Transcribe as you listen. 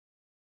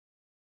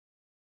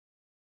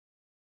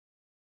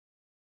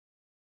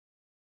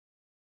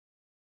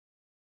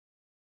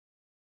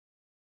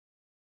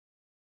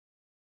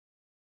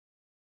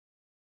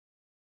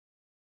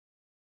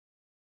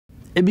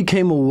it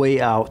became a way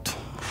out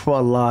for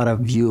a lot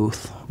of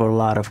youth, for a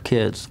lot of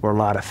kids, for a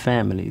lot of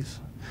families.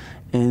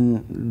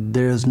 And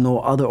there's no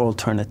other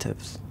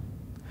alternatives.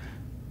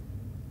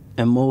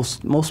 And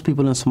most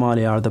people in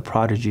Somalia are the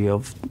prodigy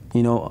of,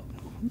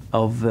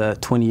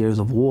 20 years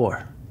of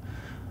war.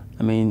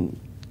 I mean,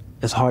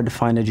 it's hard to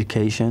find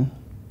education.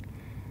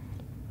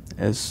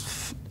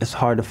 It's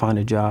hard to find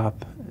a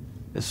job.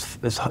 It's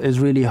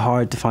really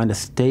hard to find a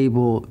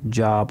stable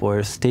job or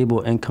a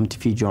stable income to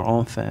feed your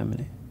own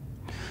family.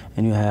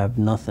 And you have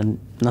nothing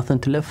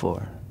to live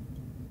for.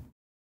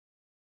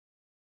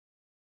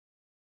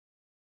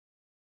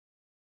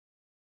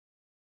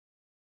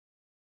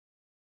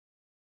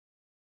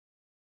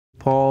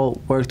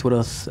 Paul worked with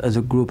us as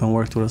a group and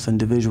worked with us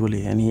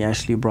individually, and he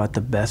actually brought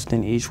the best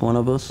in each one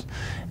of us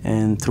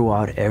and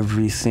throughout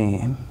every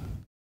scene.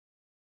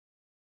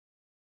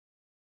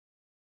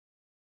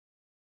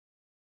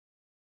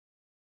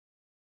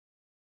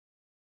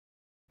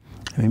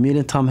 I mean,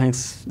 meeting Tom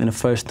Hanks in the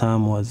first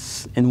time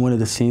was in one of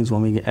the scenes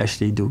when we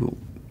actually do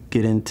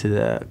get into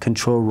the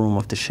control room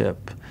of the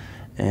ship,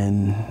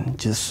 and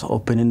just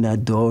opening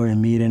that door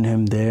and meeting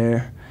him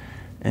there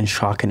and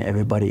shocking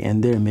everybody in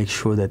there and make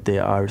sure that they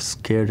are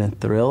scared and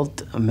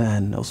thrilled.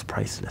 Man, it was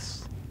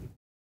priceless.